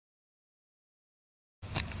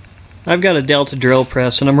I've got a Delta drill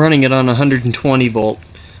press and I'm running it on 120 volt.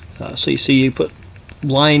 So you see you put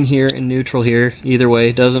line here and neutral here, either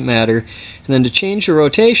way, doesn't matter. And then to change the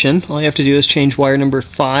rotation, all you have to do is change wire number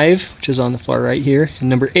 5, which is on the far right here, and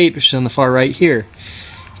number 8, which is on the far right here.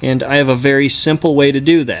 And I have a very simple way to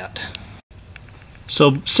do that.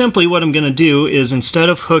 So simply what I'm going to do is, instead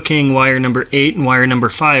of hooking wire number 8 and wire number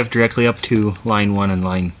 5 directly up to line 1 and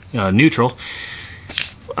line neutral,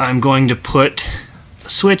 I'm going to put a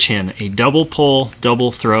switch in, a double pole,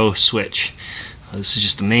 double throw switch. This is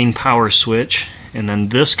just the main power switch, and then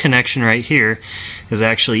this connection right here is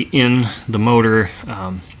actually in the motor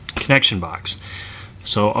connection box.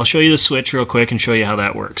 So I'll show you the switch real quick and show you how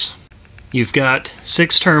that works. You've got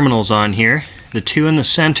 6 terminals on here. The 2 in the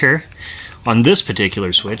center on this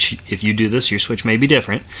particular switch, if you do this, your switch may be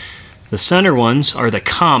different. The center ones are the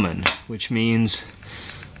common, which means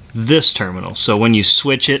this terminal. So when you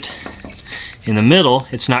switch it in the middle,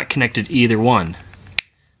 it's not connected either one.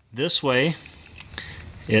 This way,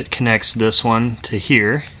 it connects this one to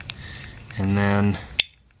here, and then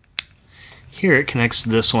here it connects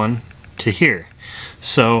this one to here.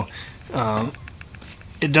 So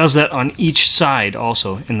it does that on each side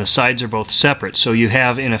also, and the sides are both separate. So you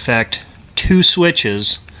have, in effect, 2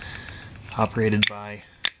 switches operated by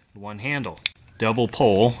one handle. Double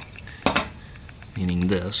pole, meaning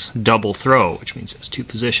this. Double throw, which means it's 2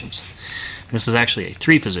 positions. This is actually a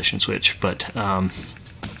 3-position switch, but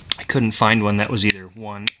I couldn't find one that was either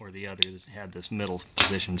one or the other. It had this middle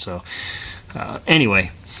position. So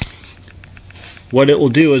anyway, what it will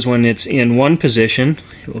do is, when it's in one position,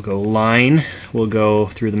 it will go line, will go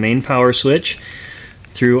through the main power switch,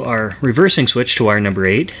 through our reversing switch to wire number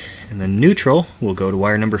 8, and then neutral will go to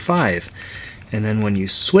wire number 5. And then when you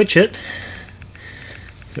switch it,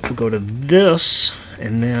 it will go to this,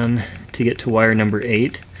 and then to get to wire number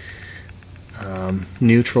 8,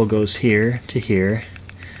 neutral goes here to here,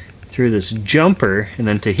 through this jumper, and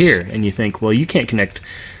then to here. And you think, well, you can't connect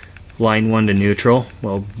line 1 to neutral.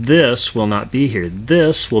 Well, this will not be here.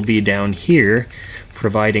 This will be down here,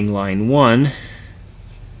 providing line 1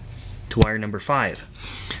 to wire number 5.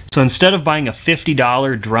 So instead of buying a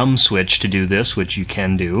 $50 drum switch to do this, which you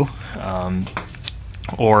can do,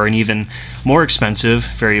 or an even more expensive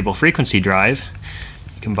variable frequency drive,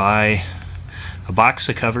 you can buy a box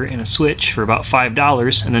of cover and a switch for about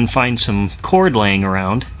 $5, and then find some cord laying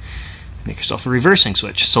around, make yourself a reversing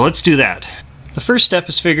switch. So let's do that. The first step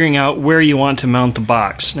is figuring out where you want to mount the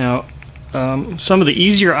box. Now, some of the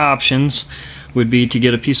easier options would be to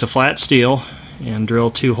get a piece of flat steel and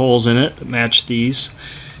drill 2 holes in it that match these,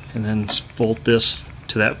 and then bolt this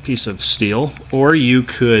to that piece of steel. Or you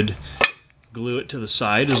could glue it to the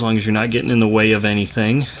side, as long as you're not getting in the way of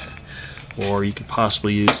anything. Or you could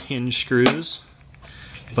possibly use hinge screws.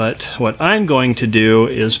 But what I'm going to do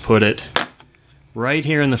is put it right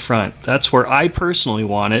here in the front. That's where I personally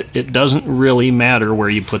want it. It doesn't really matter where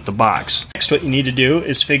you put the box. Next, what you need to do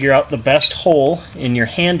is figure out the best hole in your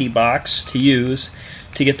handy box to use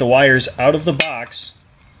to get the wires out of the box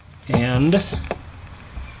and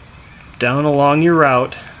down along your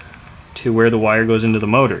route to where the wire goes into the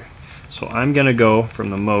motor. So I'm going to go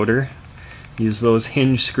from the motor, use those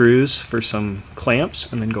hinge screws for some clamps,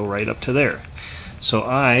 and then go right up to there. So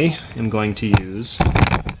I am going to use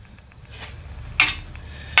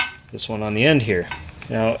this one on the end here.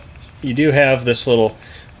 Now, you do have this little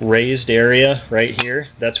raised area right here.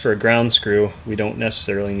 That's for a ground screw. We don't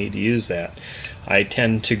necessarily need to use that. I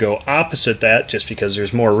tend to go opposite that just because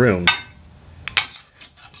there's more room.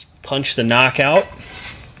 Just punch the knock out,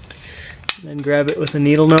 and then grab it with a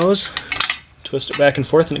needle nose, twist it back and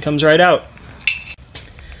forth, and it comes right out.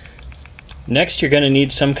 Next, you're going to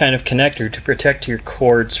need some kind of connector to protect your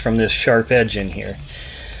cords from this sharp edge in here.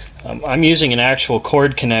 I'm using an actual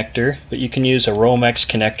cord connector, but you can use a Romex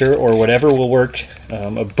connector or whatever will work,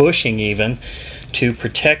 a bushing even, to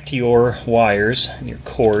protect your wires and your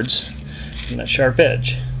cords from that sharp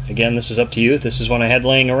edge. Again, this is up to you. This is one I had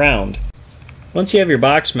laying around. Once you have your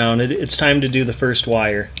box mounted, it's time to do the first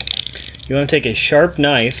wire. You want to take a sharp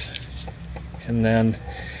knife, and then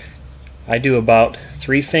I do about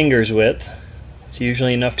 3 fingers width. It's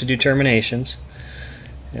usually enough to do terminations.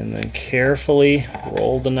 And then carefully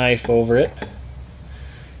roll the knife over it.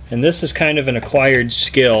 And this is kind of an acquired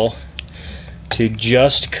skill, to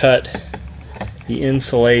just cut the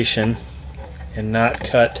insulation and not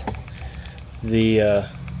cut the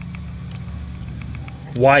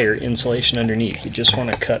wire insulation underneath. You just want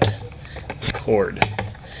to cut the cord.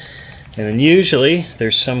 And then usually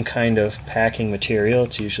there's some kind of packing material.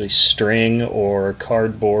 It's usually string or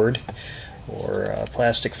cardboard or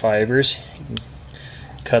plastic fibers. You can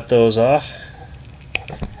cut those off,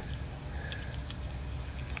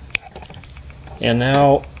 And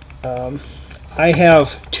now I have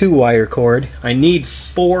 2-wire cord. I need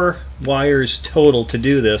 4 wires total to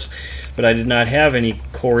do this, but I did not have any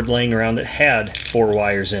cord laying around that had 4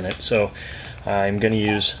 wires in it, so I'm going to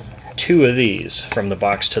use 2 of these from the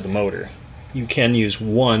box to the motor. You can use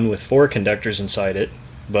 1 with 4 conductors inside it,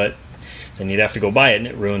 but then you'd have to go buy it and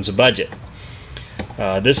it ruins the budget.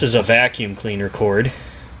 This is a vacuum cleaner cord.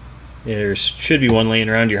 There should be one laying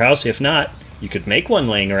around your house. If not, you could make one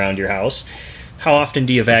laying around your house. How often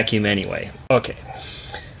do you vacuum anyway? Okay.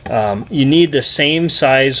 You need the same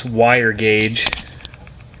size wire gauge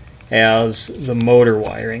as the motor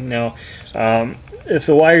wiring. Now, if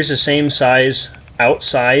the wire's the same size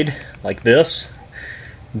outside, like this,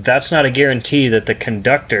 that's not a guarantee that the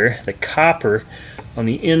conductor, the copper on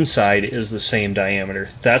the inside, is the same diameter.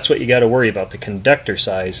 That's what you got to worry about, the conductor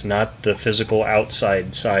size, not the physical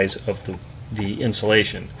outside size of the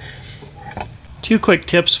insulation. 2 quick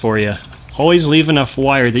tips for you. Always leave enough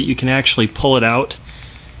wire that you can actually pull it out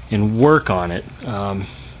and work on it.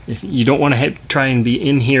 If you don't want to try and be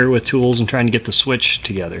in here with tools and trying to get the switch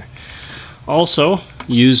together. Also,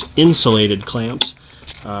 use insulated clamps.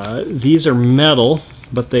 These are metal,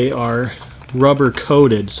 but they are rubber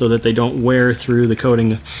coated so that they don't wear through the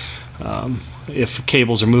coating if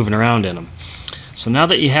cables are moving around in them. So now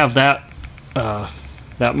that you have that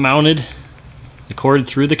mounted, the cord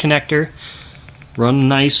through the connector, run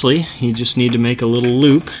nicely. You just need to make a little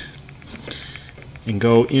loop and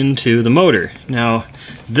go into the motor. Now,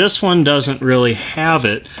 this one doesn't really have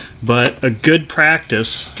it, but a good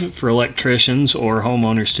practice for electricians or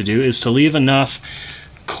homeowners to do is to leave enough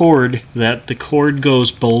cord that the cord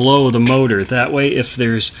goes below the motor. That way, if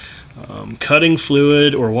there's cutting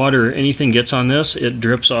fluid or water or anything gets on this, it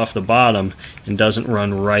drips off the bottom and doesn't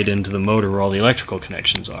run right into the motor where all the electrical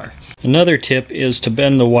connections are. Another tip is to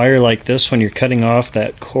bend the wire like this when you're cutting off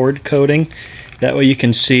that cord coating. That way you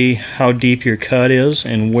can see how deep your cut is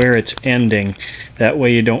and where it's ending. That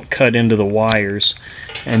way you don't cut into the wires.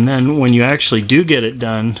 And then when you actually do get it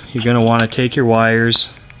done, you're going to want to take your wires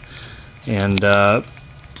and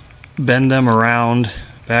bend them around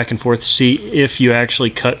back and forth to see if you actually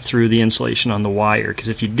cut through the insulation on the wire. Because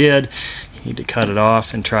if you did, you need to cut it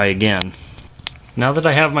off and try again. Now that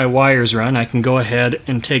I have my wires run, I can go ahead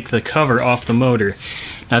and take the cover off the motor.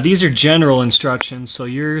 Now these are general instructions, so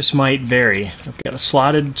yours might vary. I've got a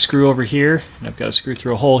slotted screw over here, and I've got a screw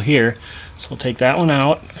through a hole here. So I'll take that one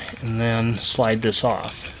out and then slide this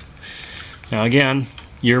off. Now again,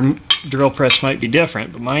 your drill press might be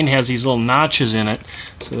different, but mine has these little notches in it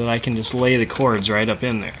so that I can just lay the cords right up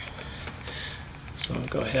in there. So I'll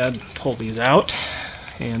go ahead and pull these out,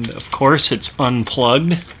 and of course it's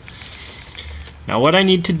unplugged. Now what I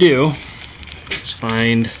need to do is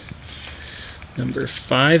find number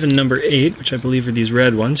 5 and number 8, which I believe are these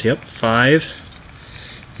red ones. Yep, 5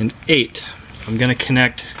 and 8. I'm going to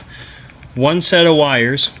connect one set of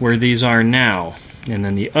wires where these are now, and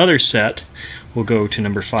then the other set will go to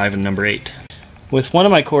number 5 and number 8. With one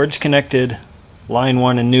of my cords connected line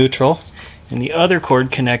 1 and neutral, and the other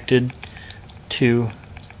cord connected to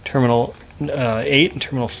terminal 8 and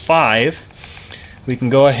terminal 5, we can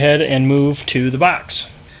go ahead and move to the box.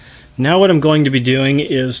 Now what I'm going to be doing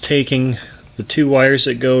is taking the 2 wires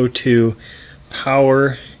that go to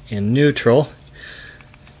power and neutral,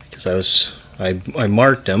 because I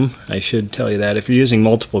marked them. I should tell you that if you're using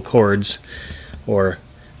multiple cords or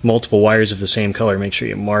multiple wires of the same color, make sure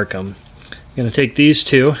you mark them. I'm going to take these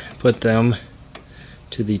 2, put them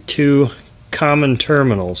to the 2 common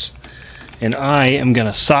terminals, and I am going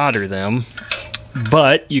to solder them.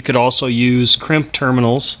 But you could also use crimp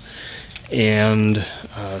terminals and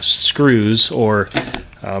screws, or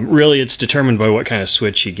really it's determined by what kind of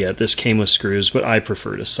switch you get. This came with screws, but I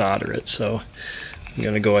prefer to solder it, so I'm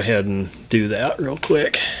going to go ahead and do that real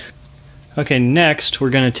quick. Okay, next we're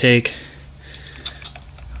going to take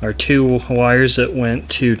our 2 wires that went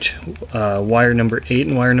to wire number 8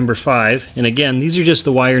 and wire number 5, and again, these are just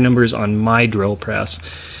the wire numbers on my drill press.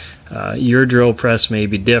 Your drill press may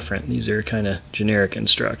be different. These are kind of generic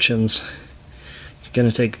instructions. You're going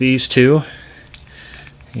to take these 2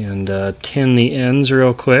 and tin the ends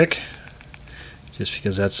real quick, just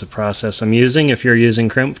because that's the process I'm using. If you're using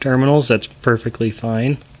crimp terminals, that's perfectly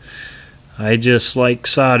fine. I just like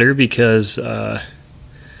solder because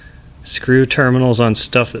screw terminals on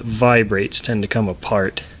stuff that vibrates tend to come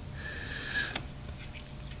apart.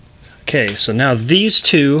 Okay, so now these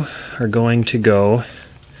 2 are going to go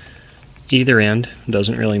either end,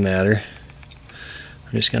 doesn't really matter.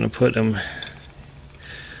 I'm just going to put them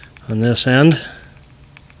on this end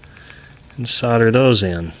and solder those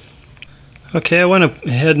in. Okay, I went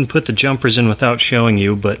ahead and put the jumpers in without showing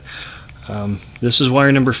you, but This is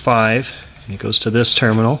wire number 5, and it goes to this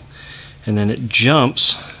terminal, and then it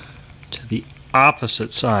jumps to the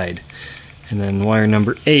opposite side. And then wire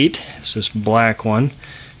number 8 is this black one,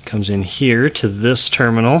 comes in here to this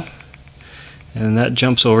terminal, and that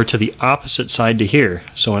jumps over to the opposite side to here.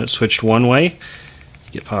 So when it's switched one way,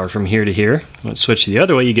 you get power from here to here. When it's switched the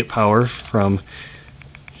other way, you get power from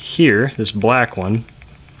here, this black one,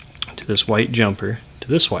 to this white jumper, to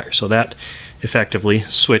this wire. So that effectively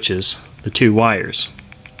switches the two wires.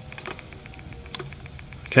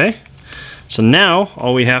 Okay, so now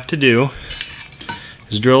all we have to do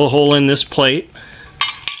is drill a hole in this plate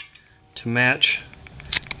to match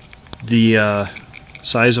the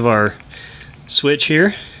size of our switch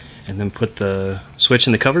here, and then put the switch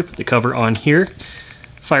in the cover, put the cover on here,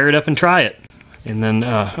 fire it up and try it. And then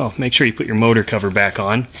make sure you put your motor cover back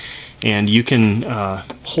on, and you can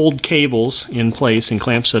hold cables in place in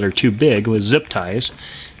clamps that are too big with zip ties.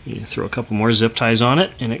 You throw a couple more zip ties on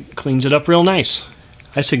it and it cleans it up real nice.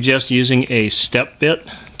 I suggest using a step bit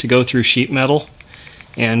to go through sheet metal,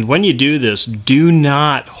 and when you do this, do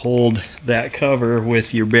not hold that cover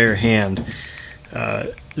with your bare hand.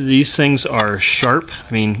 These things are sharp.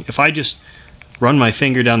 I mean, if I just run my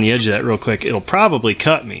finger down the edge of that real quick, it'll probably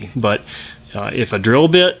cut me, but if a drill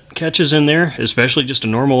bit catches in there, especially just a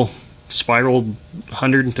normal spiral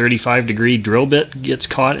 135 degree drill bit gets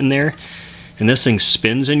caught in there, and this thing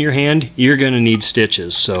spins in your hand, you're going to need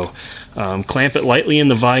stitches. So clamp it lightly in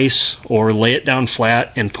the vise or lay it down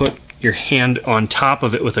flat and put your hand on top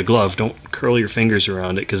of it with a glove. Don't curl your fingers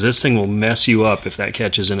around it, because this thing will mess you up if that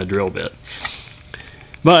catches in a drill bit.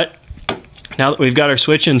 But now that we've got our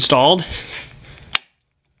switch installed,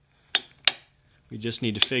 we just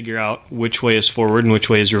need to figure out which way is forward and which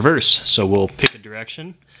way is reverse. So we'll pick a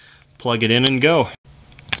direction, plug it in, and go.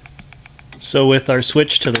 So with our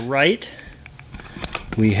switch to the right,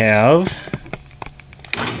 we have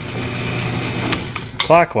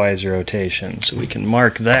clockwise rotation. So we can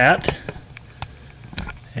mark that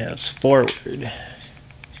as forward.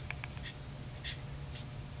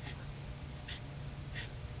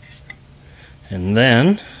 And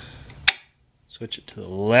then switch it to the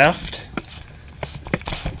left.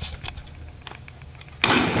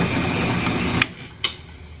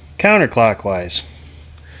 Counterclockwise.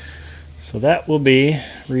 So that will be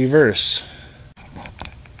reverse.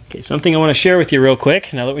 Okay, something I want to share with you real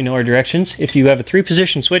quick now that we know our directions. If you have a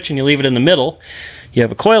 3-position switch and you leave it in the middle, you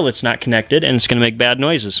have a coil that's not connected and it's going to make bad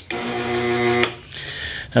noises.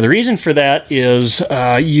 Now the reason for that is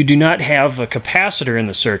you do not have a capacitor in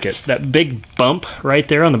the circuit. That big bump right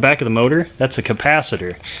there on the back of the motor, that's a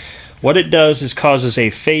capacitor. What it does is causes a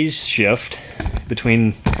phase shift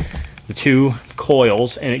between the two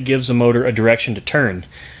coils, and it gives the motor a direction to turn.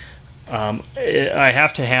 I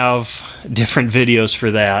have to have different videos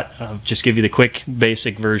for that. I'll just give you the quick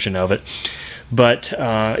basic version of it. But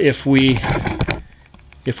if we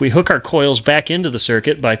hook our coils back into the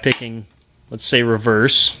circuit by picking, let's say,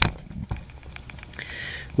 reverse,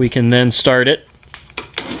 we can then start it.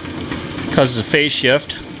 Because of the phase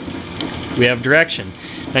shift, we have direction.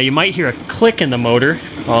 Now you might hear a click in the motor.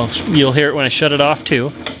 You'll hear it when I shut it off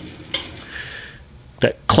too.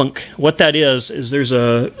 That clunk. What that is there's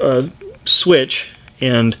a switch,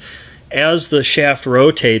 and as the shaft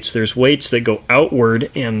rotates, there's weights that go outward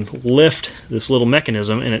and lift this little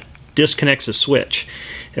mechanism, and it disconnects the switch.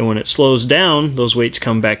 And when it slows down, those weights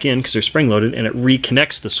come back in because they're spring-loaded, and it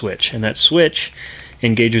reconnects the switch. And that switch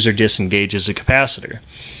engages or disengages the capacitor.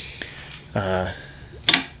 Now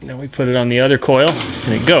we put it on the other coil,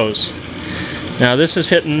 and it goes. Now this is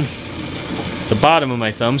hitting the bottom of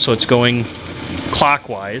my thumb, so it's going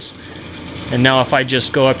clockwise. And now if I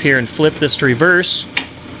just go up here and flip this to reverse,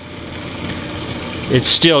 it's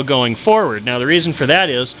still going forward. Now the reason for that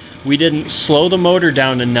is we didn't slow the motor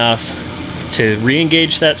down enough to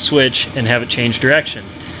re-engage that switch and have it change direction.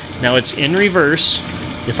 Now it's in reverse.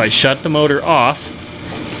 If I shut the motor off,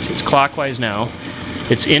 see, it's clockwise now,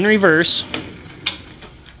 it's in reverse,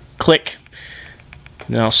 click.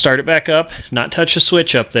 Now I'll start it back up, not touch the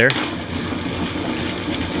switch up there.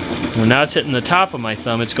 Well, now it's hitting the top of my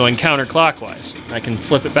thumb, it's going counterclockwise. I can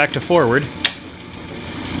flip it back to forward.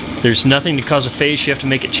 There's nothing to cause a phase shift to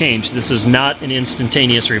make it change. This is not an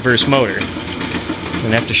instantaneous reverse motor. I'm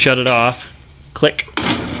going to have to shut it off. Click.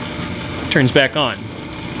 Turns back on.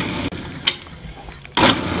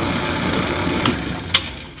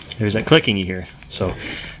 There's that clicking you hear. So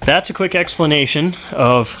that's a quick explanation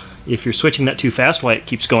of if you're switching that too fast, why it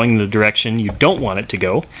keeps going in the direction you don't want it to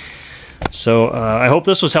go. So I hope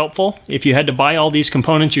this was helpful. If you had to buy all these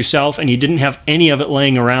components yourself and you didn't have any of it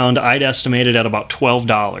laying around, I'd estimate it at about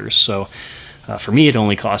 $12. So For me, it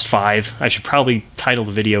only cost $5. I should probably title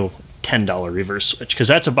the video $10 reverse switch, because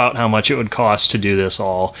that's about how much it would cost to do this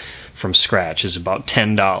all from scratch, is about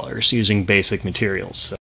 $10 using basic materials.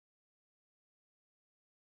 So.